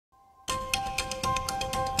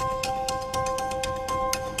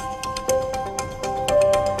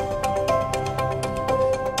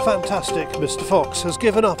fantastic Mr. Fox has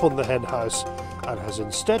given up on the hen house and has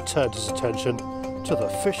instead turned his attention to the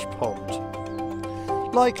fish pond.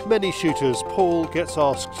 Like many shooters, Paul gets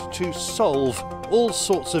asked to solve all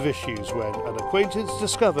sorts of issues when an acquaintance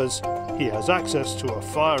discovers he has access to a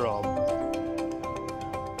firearm.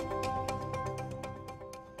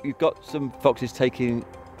 You've got some foxes taking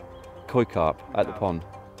koi carp at the pond.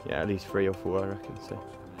 Yeah, at least 3 or 4 I reckon, so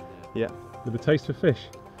yeah. With a taste for fish?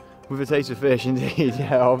 With a taste of fish indeed,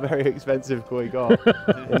 yeah, our very expensive koi carp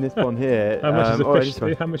in this pond here. How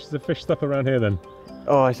much is the fish stuff around here then?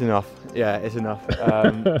 Oh, it's enough. Yeah, it's enough.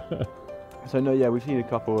 So no, yeah, we've seen a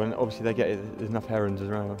couple, and obviously there's enough herons as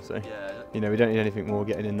well. So you know, we don't need anything more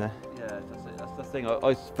getting in there. Yeah, that's the thing.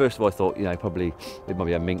 I first of all I thought, you know, probably it might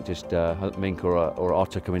be a mink, just mink or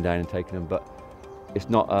otter coming down and taking them, but it's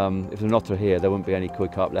not. If there's an otter here, there wouldn't be any koi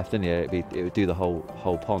carp left in here. It would do the whole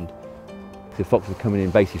pond. The foxes are coming in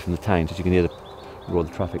basically from the town, so you can hear the roar of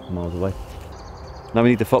the traffic miles away. Now we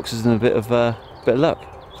need the foxes and a bit of luck.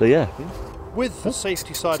 So yeah. With the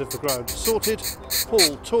safety side of the ground sorted,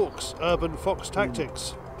 Paul talks urban fox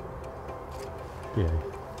tactics. Yeah.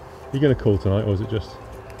 You going to call tonight, or is it just?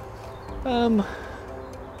 I'll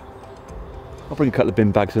bring a couple of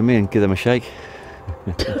bin bags with me and give them a shake.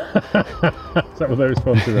 Is that what they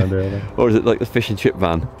respond to around here? Or is it like the fish and chip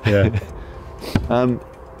van? Yeah.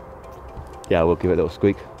 Yeah, we'll give it a little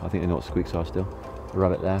squeak. I think they know what squeaks are still. A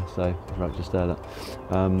rabbit there, so there's a rabbit just there. Look.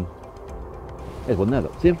 There's one there,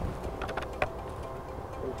 look. See him?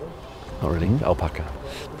 Not really. Alpaca.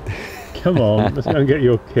 Come on, let's go and get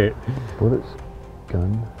your kit. Bullets,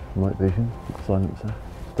 gun, night vision, silencer,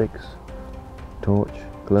 sticks, torch,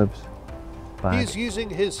 gloves, bag. He's using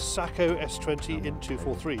his Sako S20 in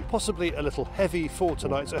 243, possibly a little heavy for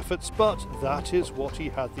tonight's efforts, but that is what he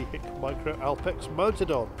had the Hick Micro Alpex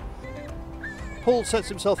mounted on. Paul sets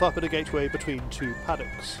himself up in a gateway between 2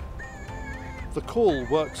 paddocks. The call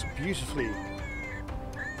works beautifully.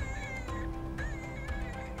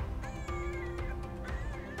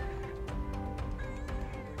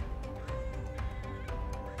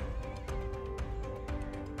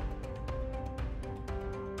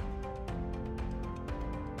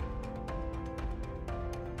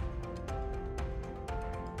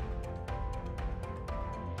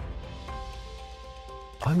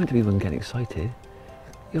 I'm meant to be one getting excited.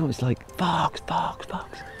 You know, it's like, fox, fox,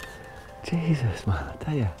 fox. Jesus, man, I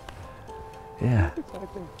tell you. Yeah.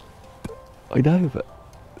 I know, but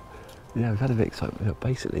yeah, we've had a bit of excitement.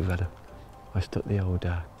 Basically, I stuck the old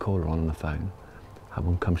caller on the phone, had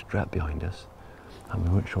one come straight up behind us, and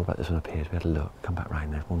we weren't sure about this one up here, so we had a look, come back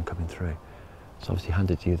round, there's one coming through. So obviously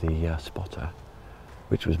handed you the spotter,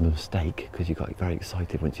 which was a mistake, because you got very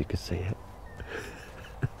excited once you could see it.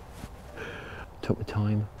 Took the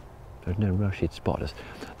time, there's no rush, he'd spot us.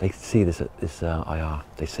 They see this IR,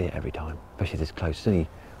 they see it every time, especially this close. It's only,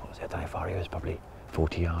 what was it, I don't know how far he was, probably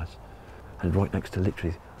 40 yards. And right next to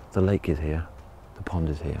literally, the lake is here, the pond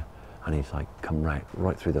is here, and he's like come right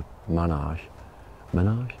through the menage, through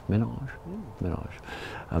the menage,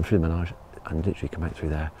 and literally come out through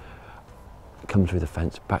there, come through the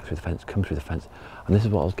fence, back through the fence, come through the fence. And this is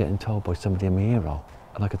what I was getting told by somebody in my ear roll,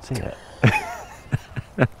 and I could see it.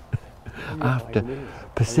 After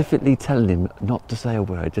specifically telling him not to say a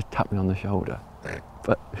word, just tap me on the shoulder.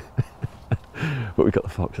 But we got the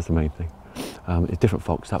fox, that's the main thing. It's different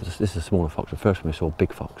fox. This is a smaller fox. The first one we saw,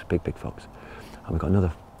 big fox, big fox. And we've got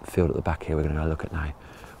another field at the back here we're going to go look at now.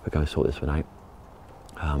 We're going to sort this one out.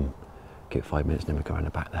 Give it 5 minutes, and then we go around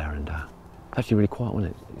the back there. And it's actually really quiet,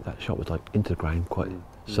 wasn't it? That shot was like into the ground, quite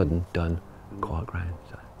sudden, done, quiet ground.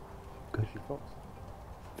 So good. Fishy fox.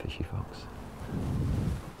 Fishy fox.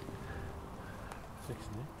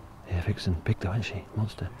 Vixen, yeah, vixen. Big though, isn't she?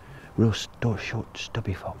 Monster. Real short,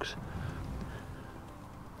 stubby fox.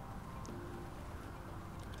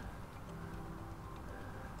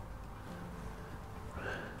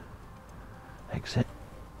 Exit.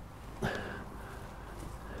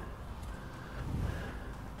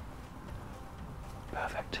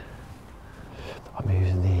 Perfect. I'm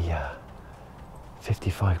using the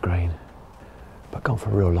 55 grain, but gone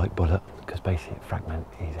for a real light bullet because basically it fragment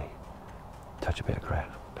easy. Touch a bit of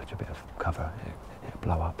ground, touch a bit of cover, it'll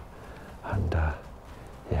blow up, and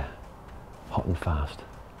yeah, hot and fast.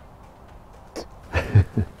 Good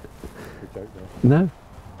joke there. No.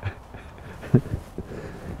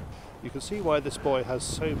 You can see why this boy has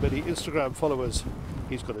so many Instagram followers.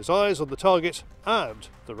 He's got his eyes on the target and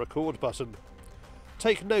the record button.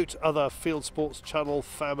 Take note, other Fieldsports channel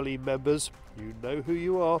family members. You know who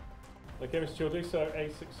you are. Okay, Mr. Childerley, so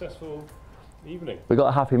a successful evening. We got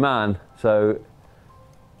a happy man, so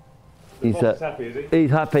The fox is happy, is he?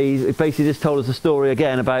 He's happy. He basically just told us a story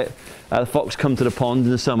again about the fox come to the pond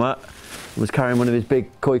in the summer and was carrying one of his big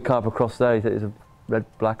koi carp across there. He said it was a red,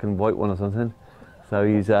 black and white one or something. So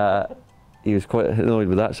he was quite annoyed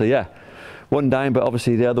with that. So yeah, one down, but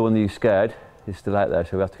obviously the other one that you scared is still out there,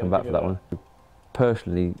 so we have to come back for that one.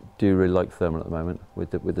 Personally, do really like thermal at the moment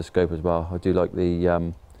with the scope as well. I do like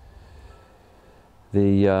the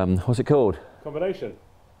what's it called?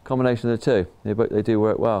 Combination of the two. They do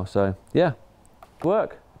work well. So yeah,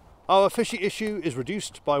 work. Our fishy issue is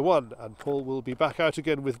reduced by one, and Paul will be back out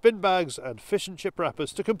again with bin bags and fish and chip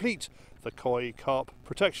wrappers to complete the koi carp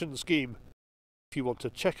protection scheme. If you want to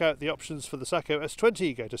check out the options for the Sako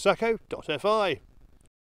S20, go to sako.fi.